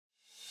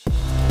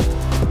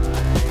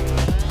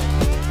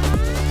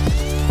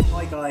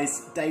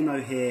guys,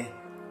 Damo here,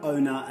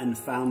 owner and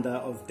founder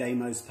of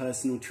Damo's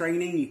Personal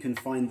Training. You can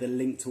find the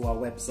link to our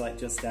website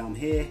just down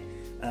here.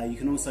 You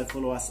can also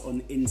follow us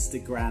on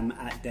Instagram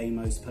at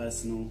Damo's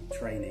Personal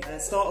Training.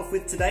 Start off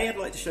with today, I'd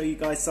like to show you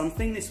guys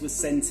something. This was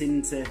sent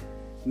in to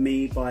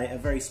me by a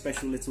very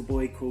special little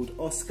boy called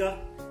Oscar.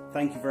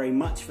 Thank you very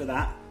much for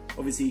that.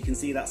 Obviously you can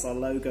see that's our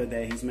logo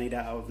there. He's made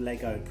out of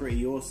Lego,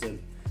 pretty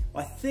awesome.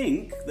 I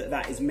think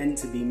that is meant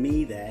to be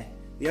me there.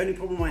 The only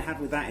problem I have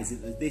with that is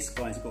that this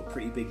guy's got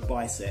pretty big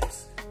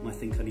biceps, and I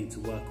think I need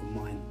to work on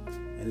mine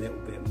a little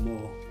bit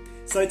more.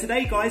 So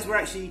today, guys, we're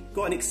actually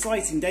got an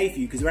exciting day for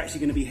you because we're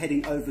actually going to be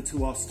heading over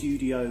to our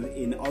studio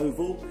in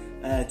Oval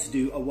to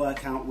do a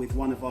workout with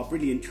one of our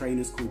brilliant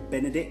trainers called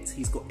Benedict.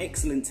 He's got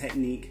excellent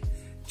technique.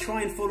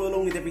 Try and follow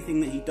along with everything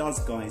that he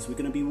does, guys. We're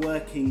going to be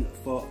working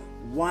for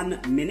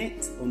 1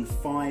 minute on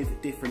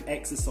 5 different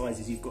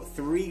exercises. You've got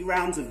 3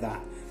 rounds of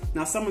that.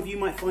 Now, some of you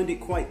might find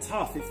it quite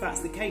tough. If that's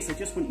the case, I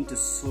just want you to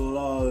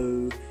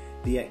slow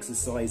the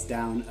exercise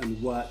down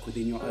and work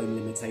within your own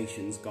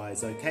limitations,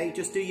 guys, okay?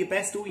 Just do your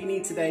best. All you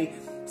need today,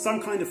 some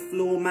kind of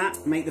floor mat.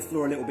 Make the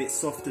floor a little bit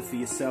softer for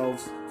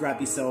yourselves. Grab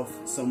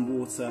yourself some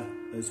water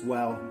as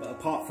well. But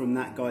apart from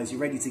that, guys,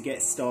 you're ready to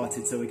get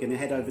started. So we're going to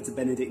head over to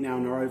Benedict now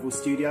in our Oval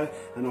studio,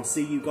 and I'll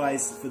see you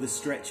guys for the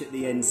stretch at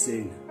the end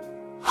soon.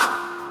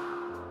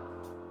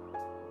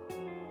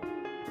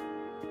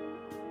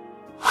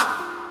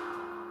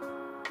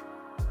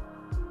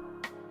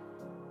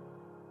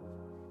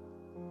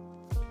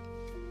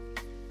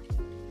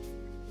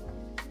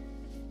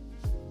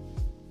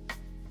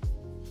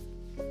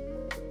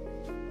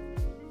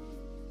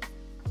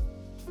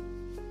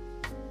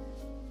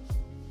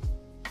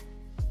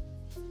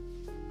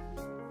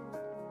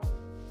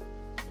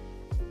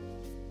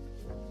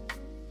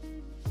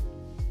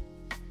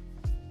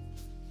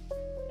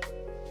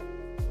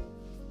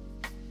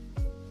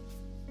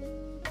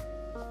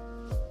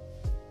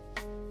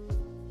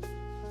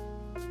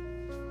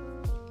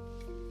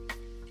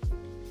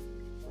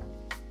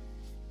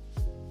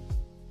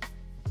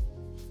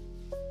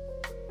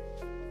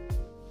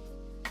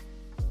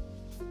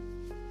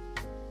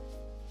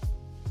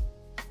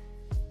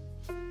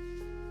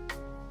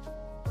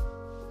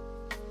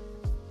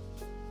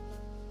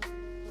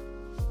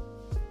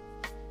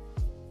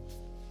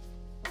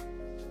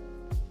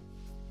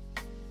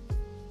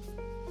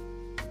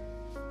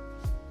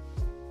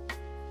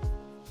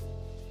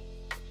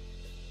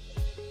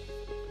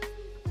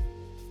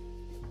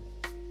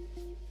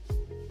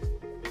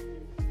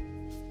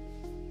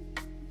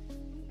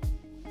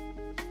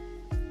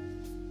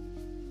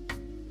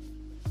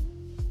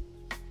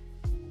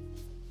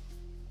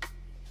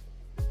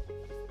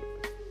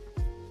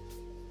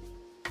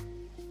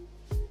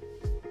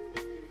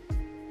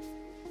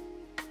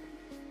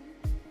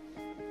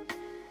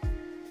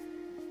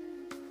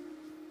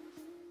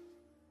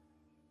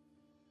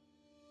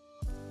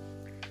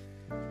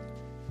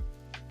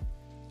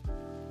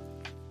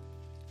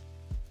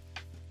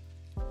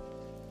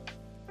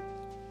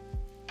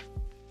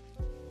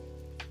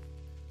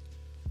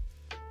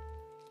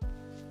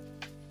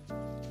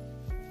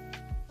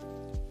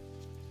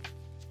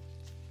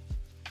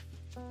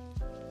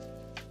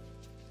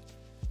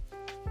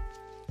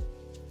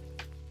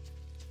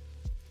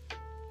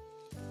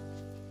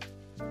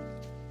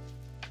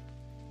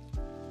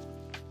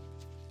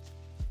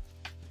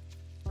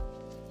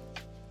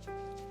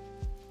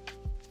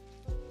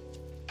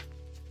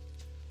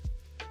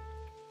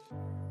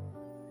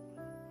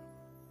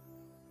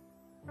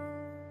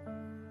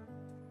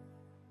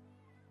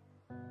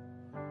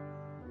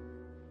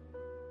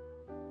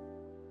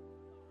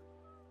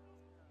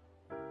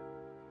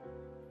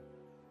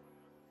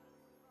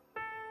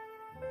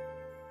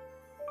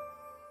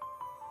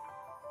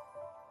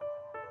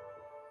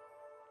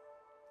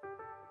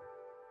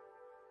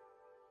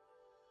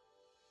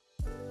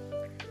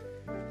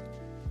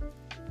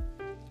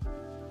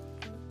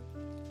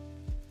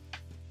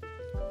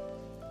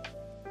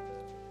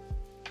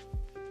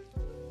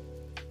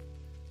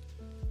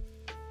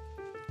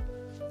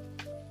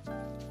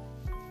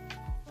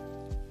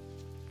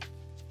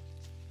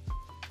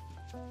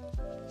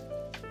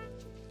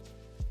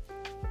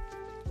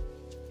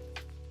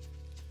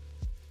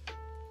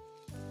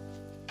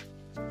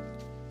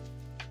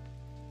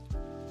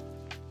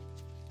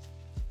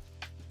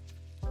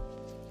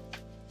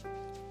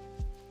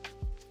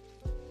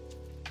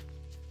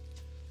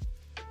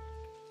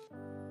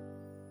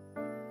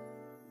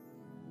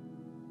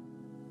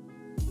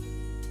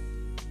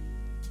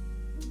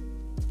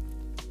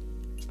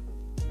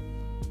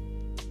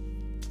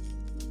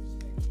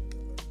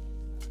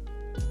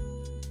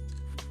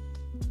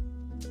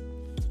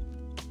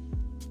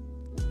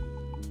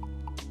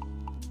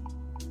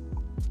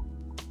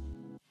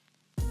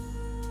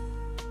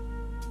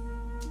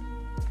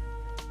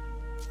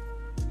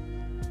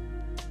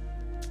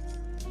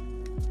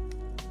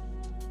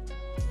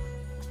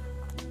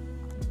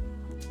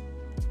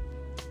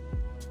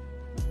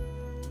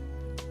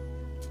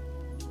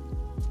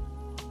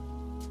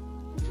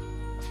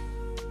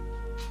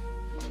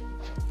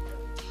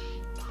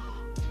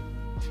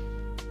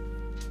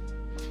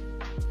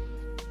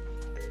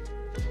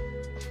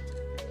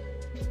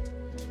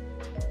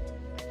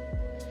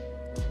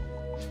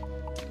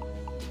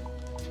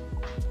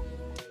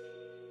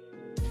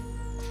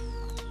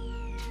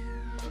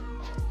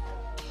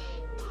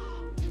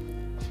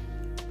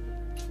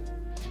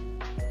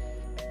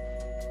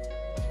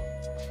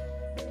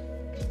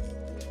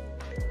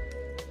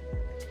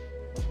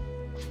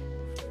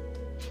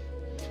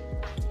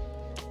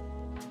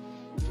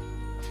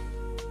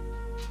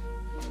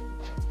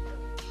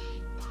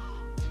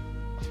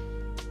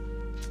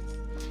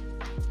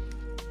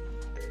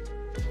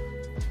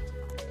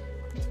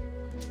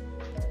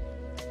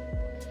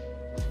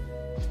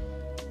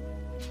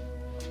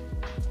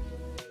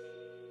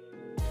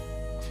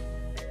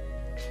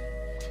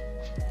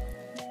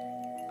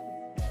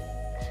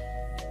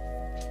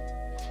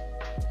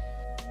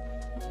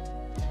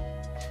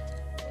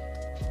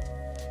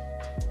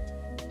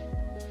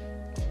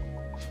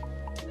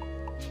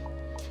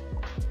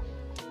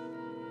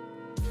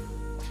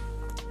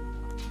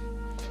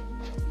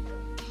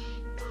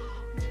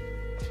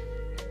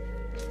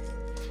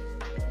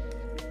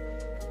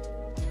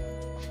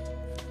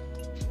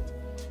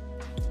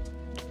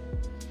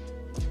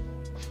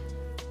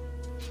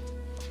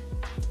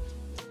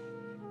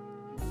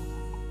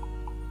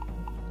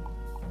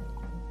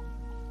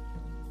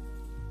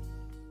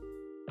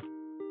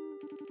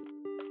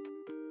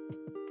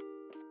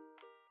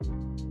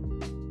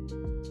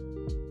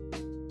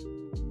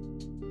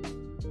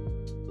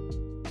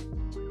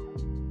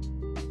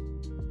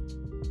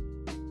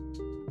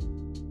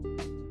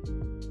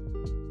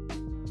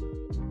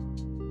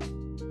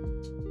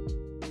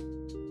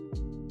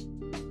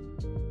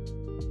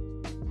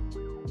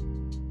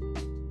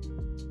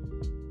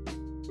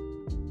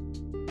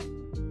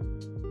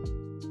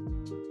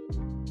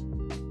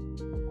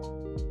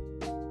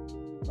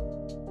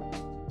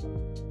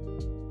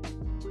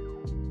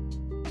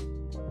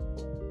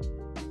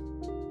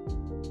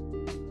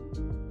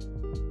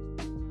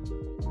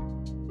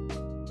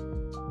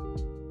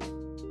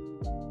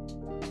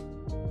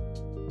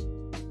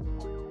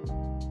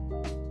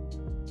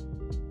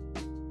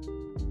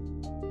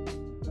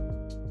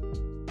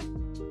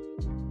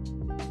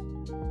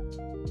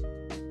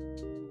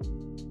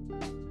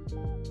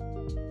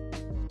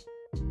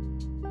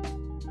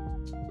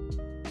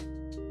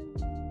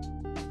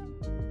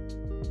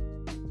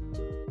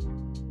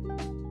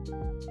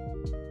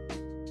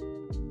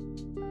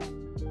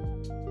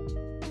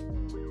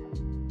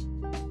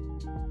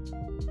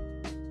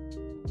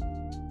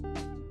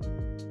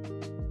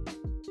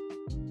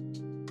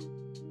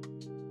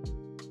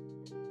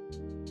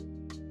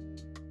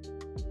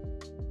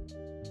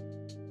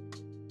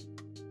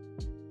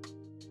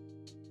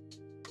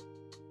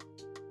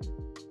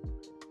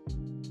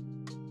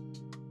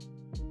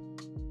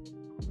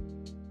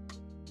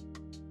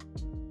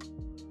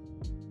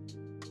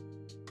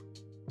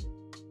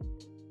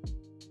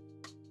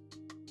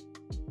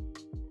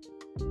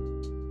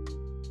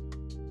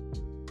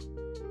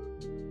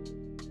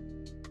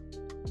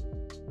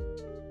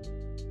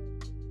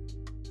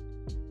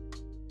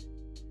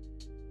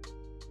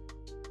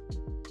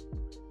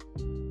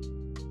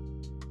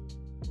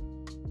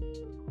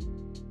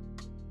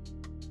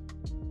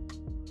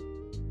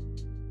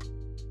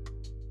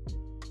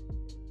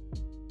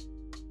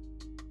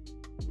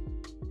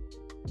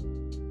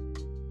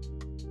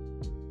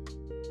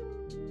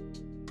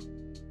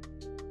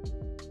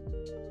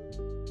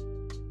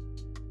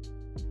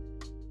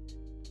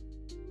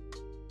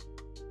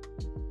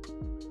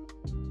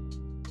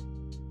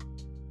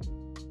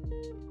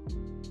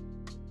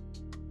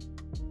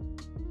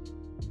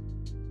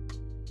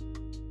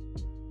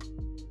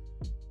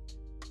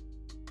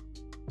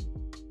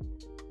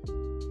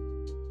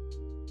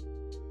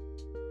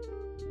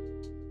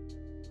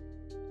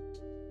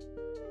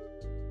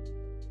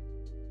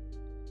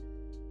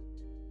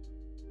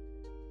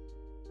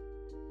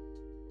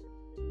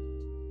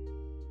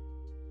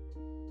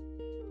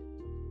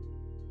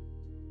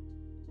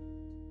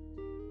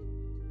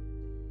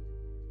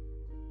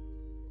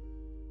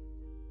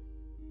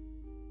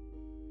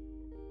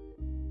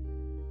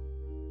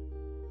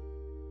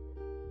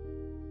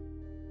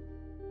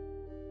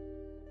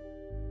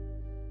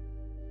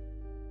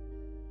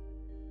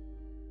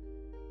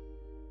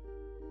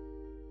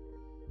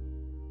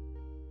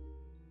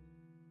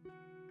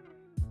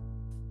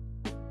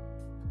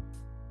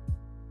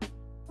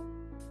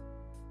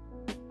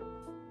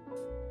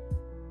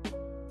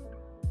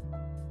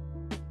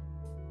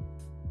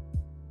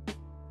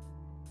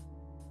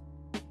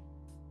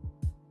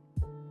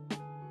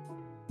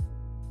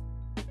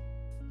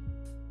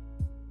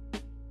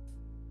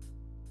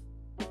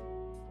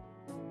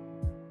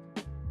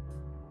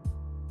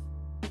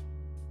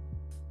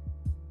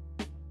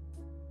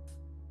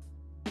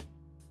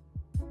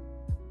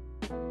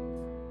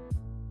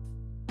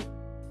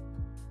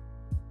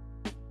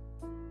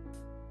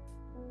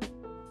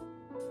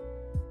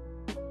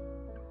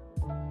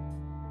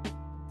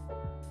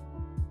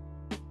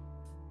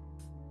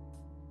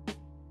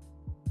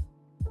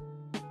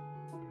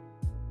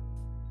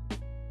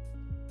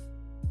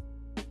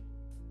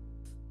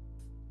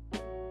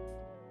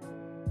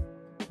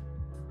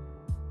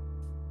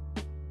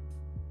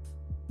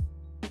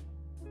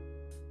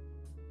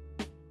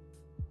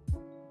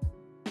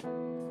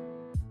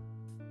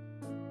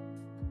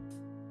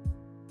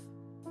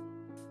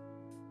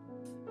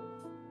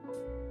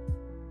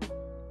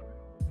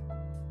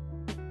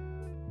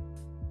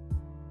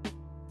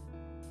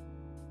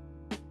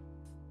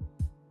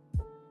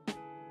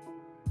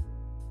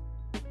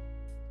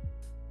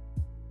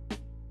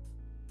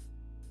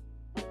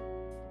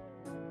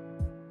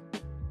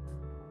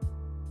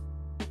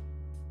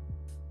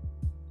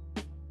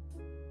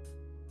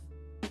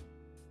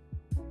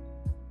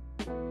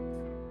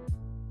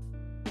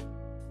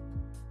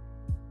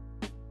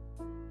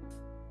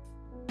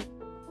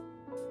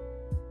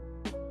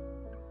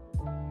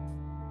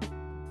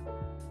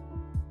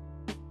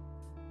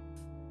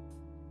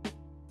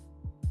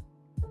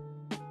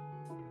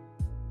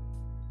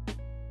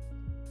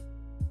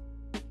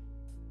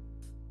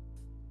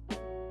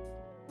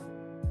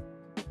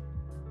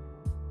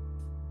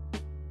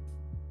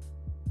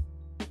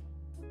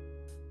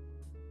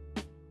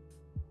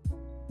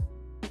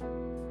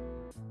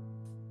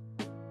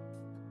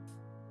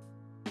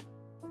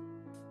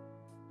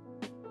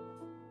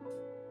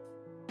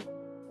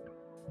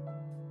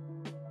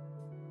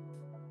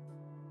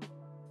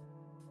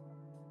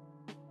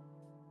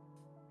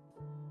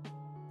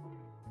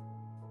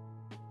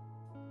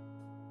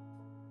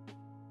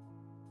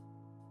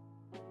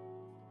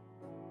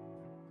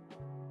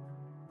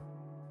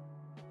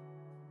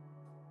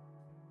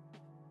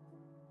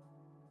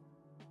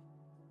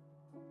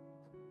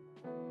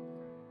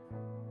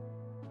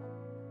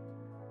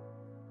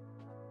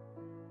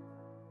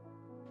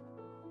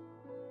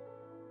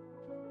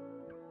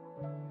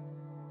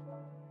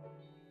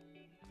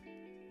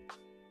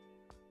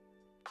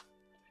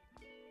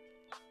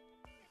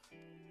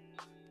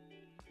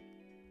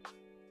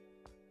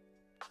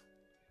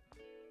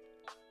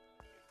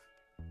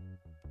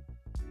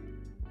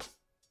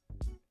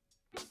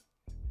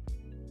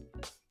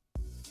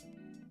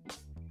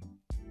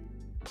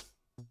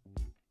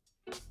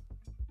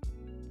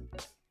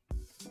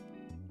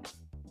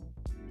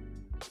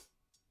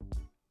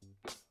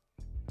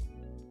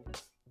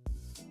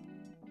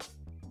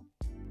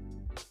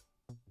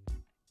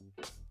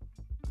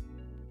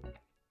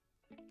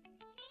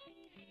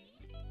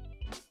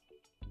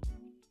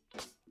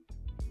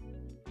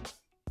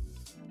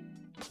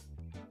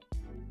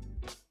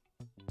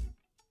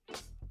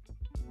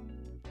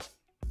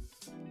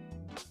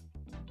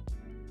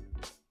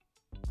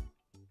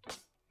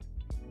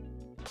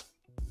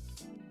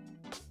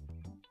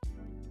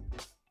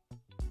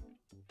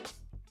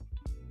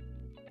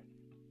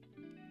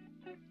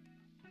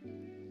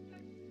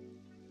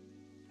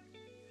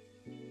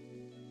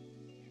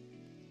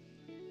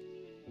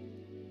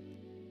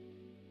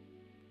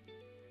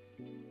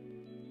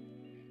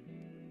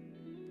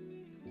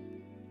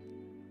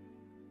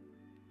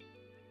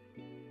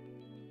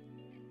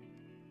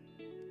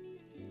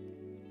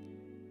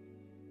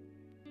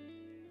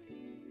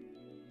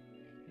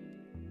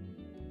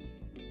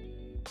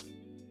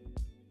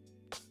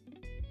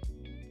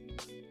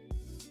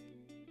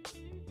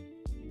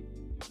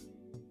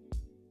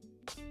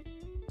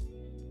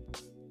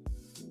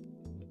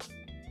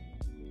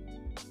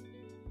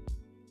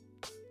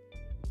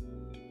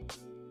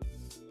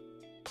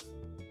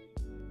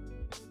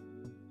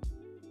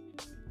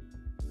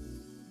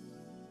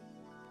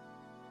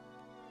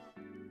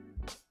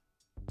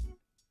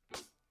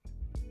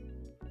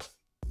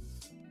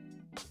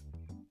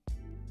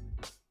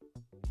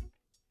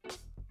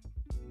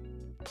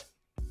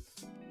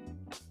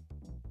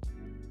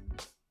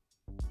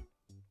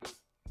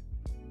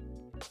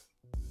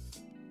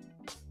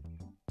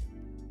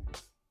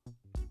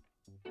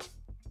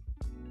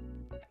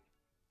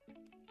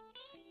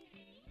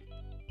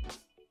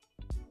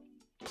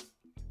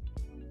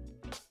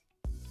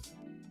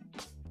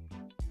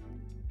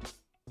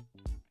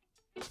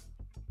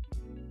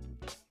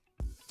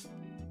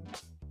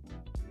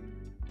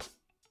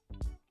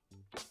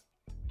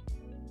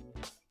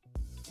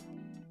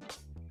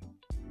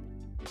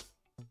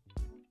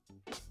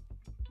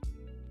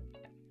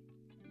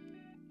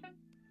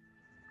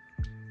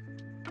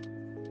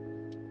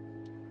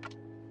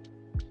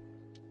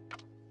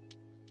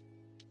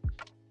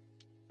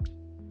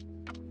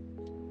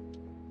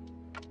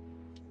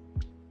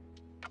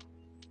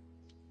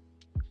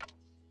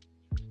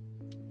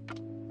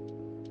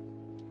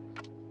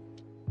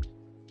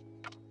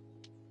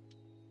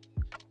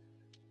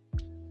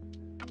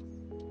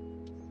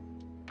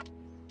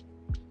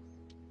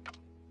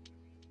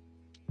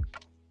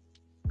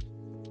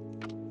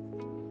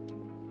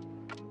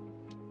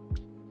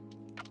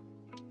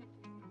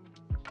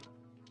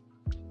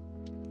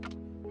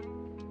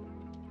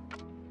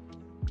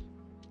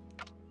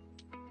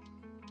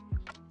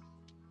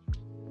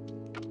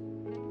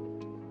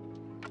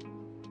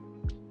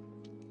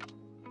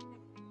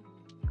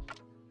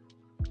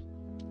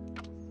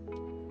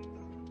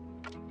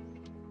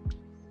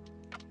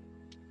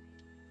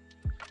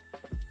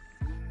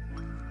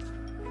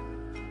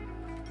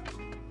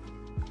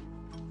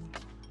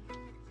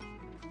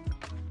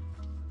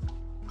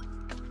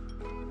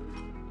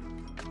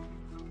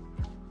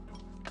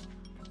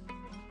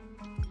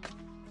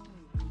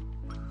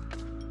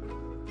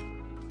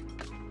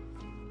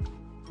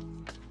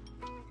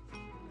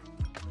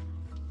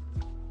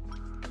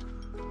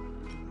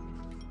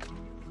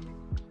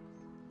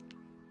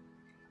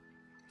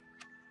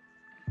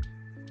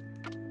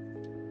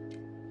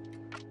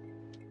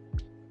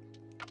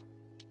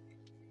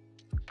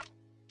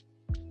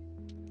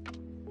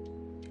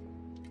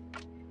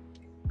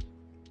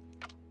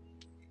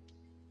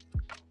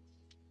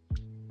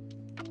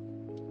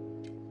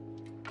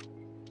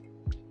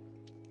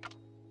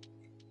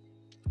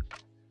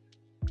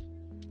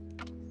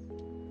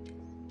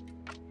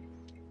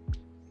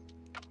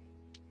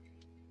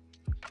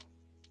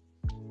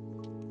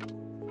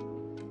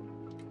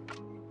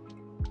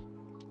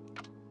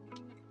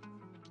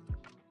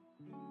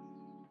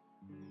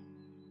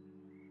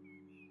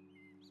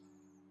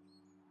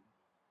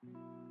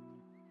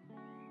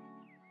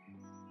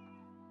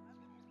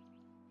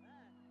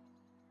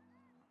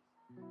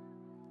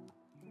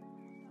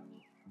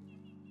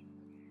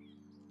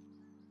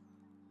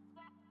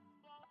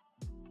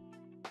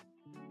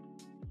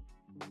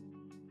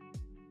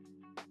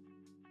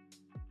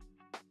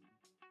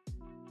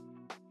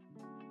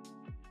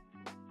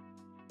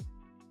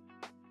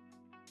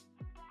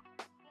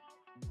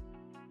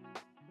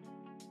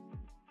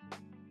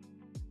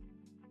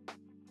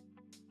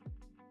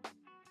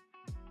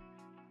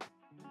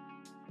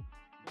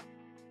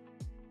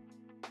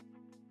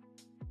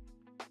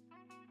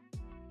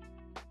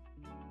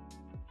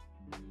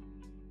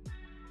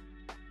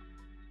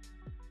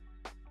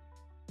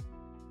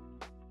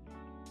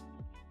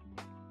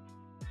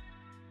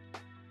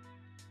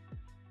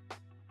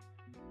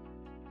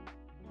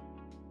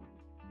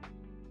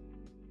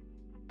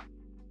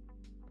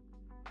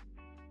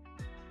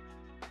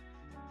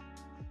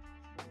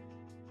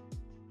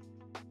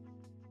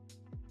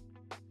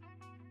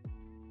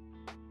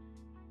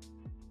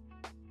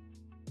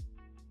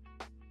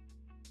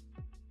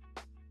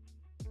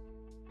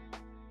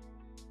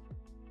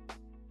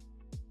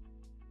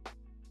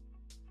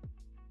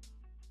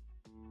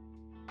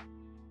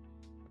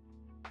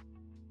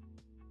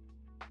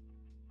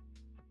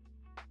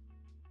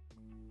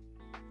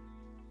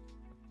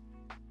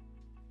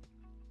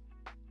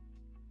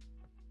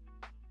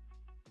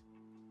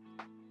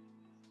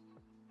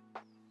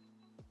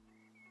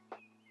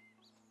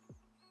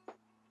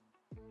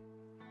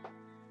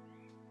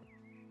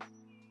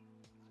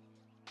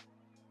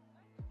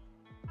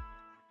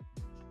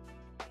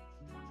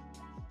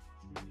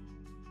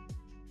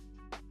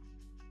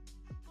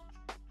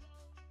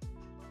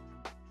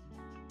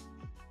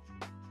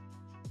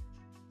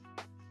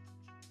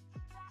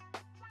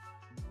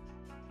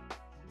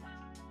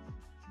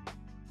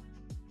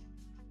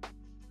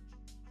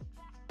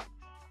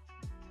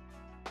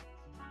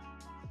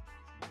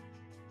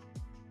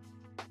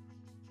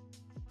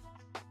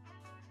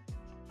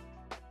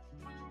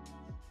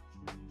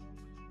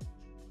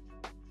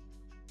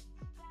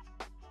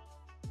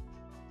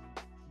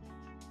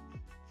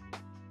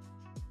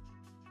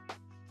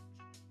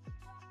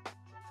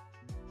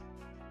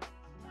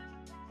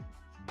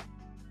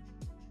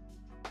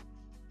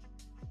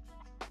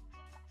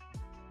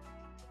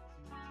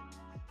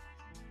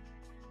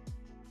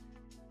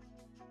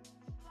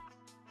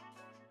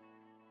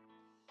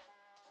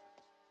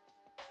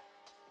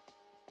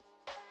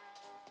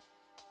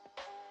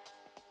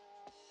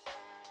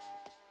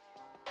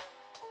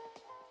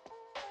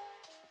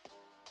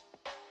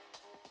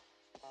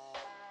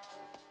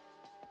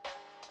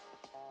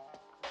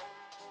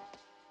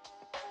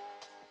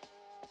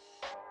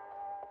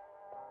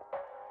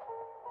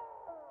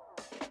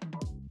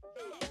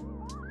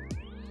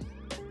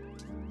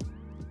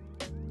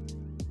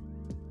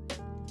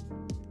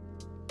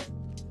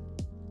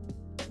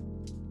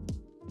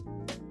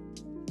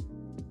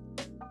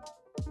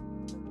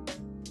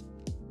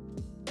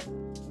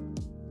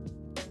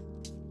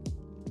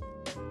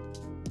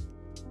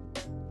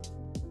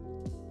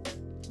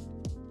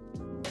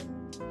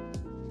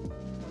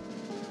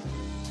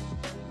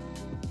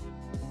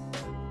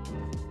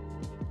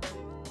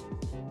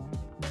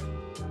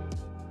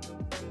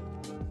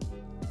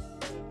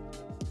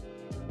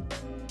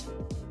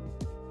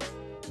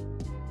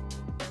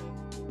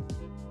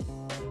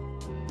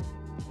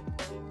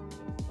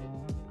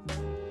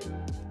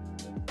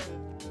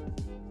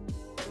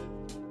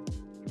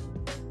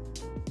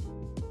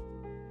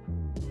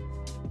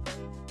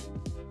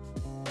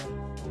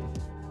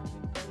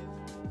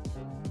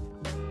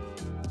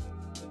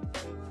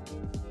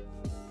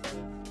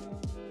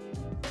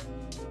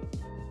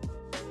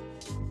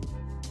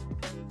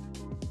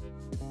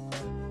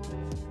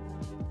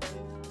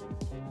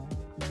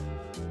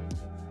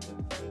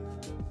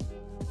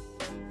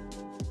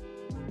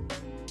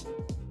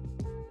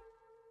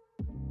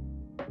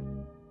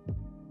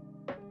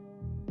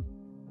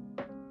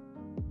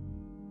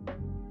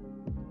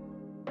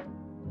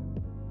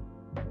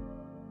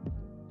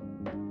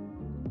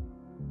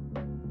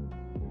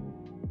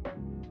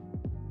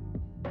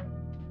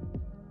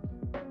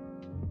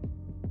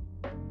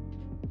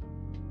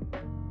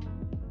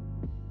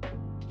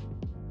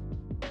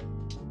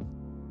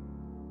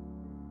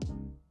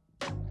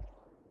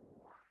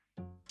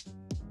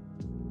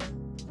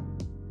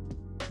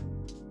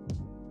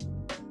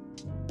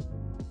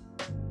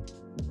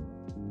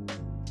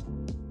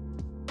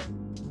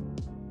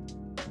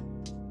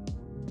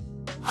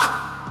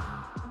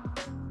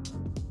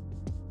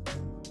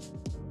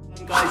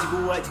 Guys, you've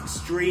all worked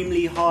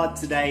extremely hard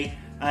today.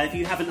 If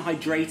you haven't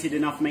hydrated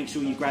enough, make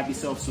sure you grab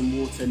yourself some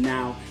water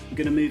now. We're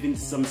going to move into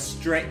some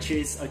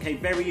stretches. Okay,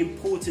 very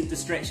important to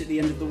stretch at the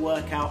end of the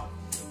workout.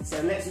 So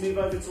let's move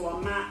over to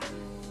our mat.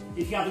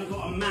 If you haven't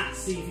got a mat,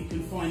 see if you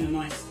can find a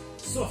nice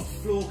soft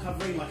floor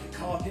covering like a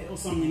carpet or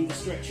something to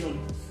stretch on.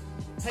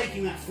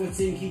 Taking that foot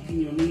in, keeping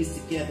your knees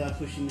together,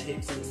 pushing the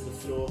hips into the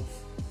floor.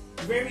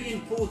 Very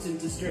important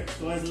to stretch,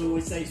 guys. I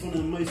always say it's one of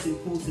the most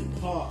important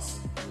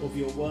parts of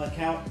your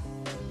workout.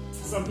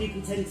 Some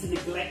people tend to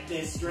neglect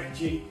their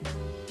stretching.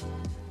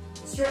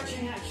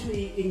 Stretching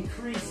actually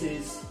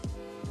increases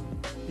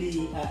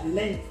the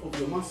length of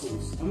your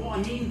muscles. And what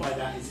I mean by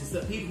that is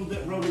that people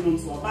that roll in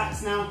onto our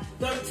backs now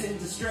don't tend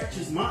to stretch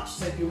as much.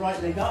 Take your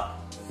right leg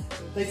up.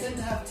 They tend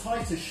to have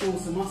tighter,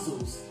 shorter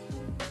muscles.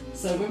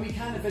 So when we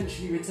can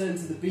eventually return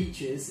to the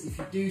beaches, if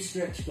you do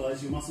stretch,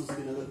 guys, your muscles are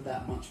going to look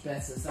that much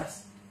better. So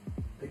that's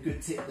a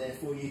good tip there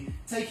for you.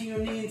 Taking your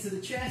knee into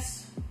the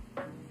chest.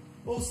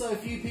 Also, a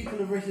few people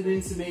have written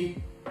into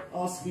me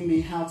asking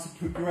me how to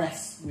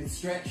progress with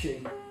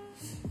stretching.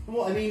 And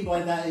what I mean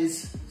by that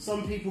is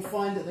some people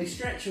find that they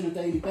stretch on a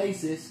daily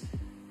basis,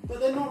 but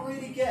they're not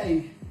really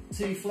getting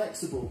too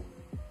flexible.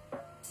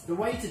 The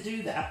way to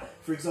do that,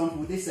 for example,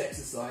 with this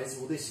exercise,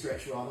 or this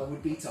stretch rather,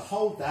 would be to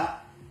hold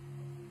that.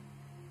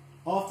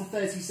 After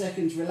 30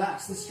 seconds,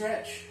 relax the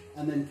stretch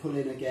and then pull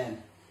in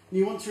again. And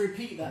you want to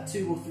repeat that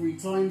 2 or 3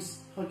 times,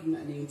 hugging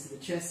that knee into the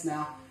chest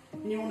now.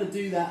 And you want to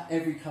do that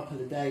every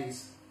couple of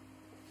days.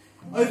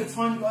 Over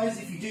time,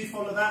 guys, if you do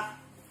follow that,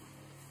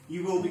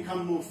 you will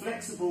become more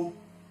flexible.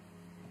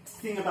 The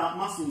thing about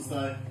muscles,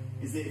 though,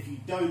 is that if you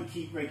don't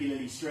keep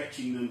regularly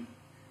stretching them,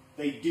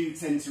 they do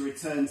tend to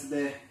return to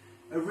their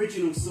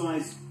original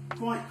size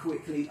quite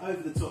quickly.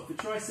 Over the top for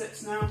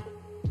triceps now.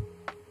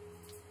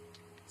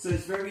 So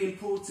it's very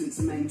important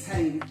to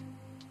maintain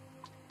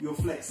your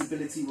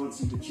flexibility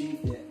once you've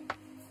achieved it.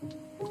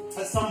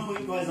 At some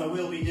point, guys, I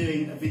will be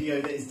doing a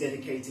video that is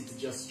dedicated to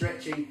just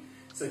stretching,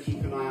 so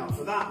keep an eye out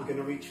for that. We're going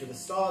to reach for the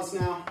stars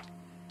now,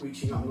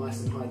 reaching up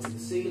nice and high to the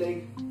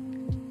ceiling.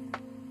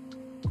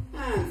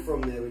 And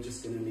from there, we're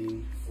just going to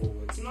lean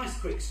forward. It's a nice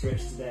quick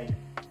stretch today.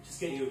 Just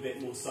get you a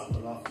bit more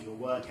supple after your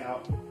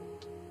workout.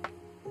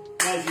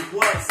 Guys, you've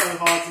worked so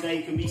hard today.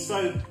 You can be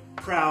so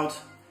proud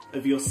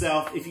of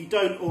yourself. If you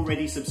don't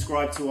already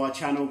subscribe to our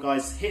channel,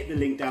 guys, hit the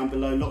link down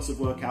below. Lots of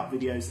workout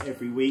videos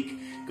every week.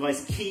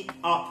 Guys, keep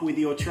up with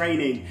your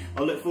training.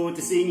 I look forward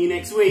to seeing you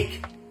next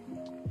week.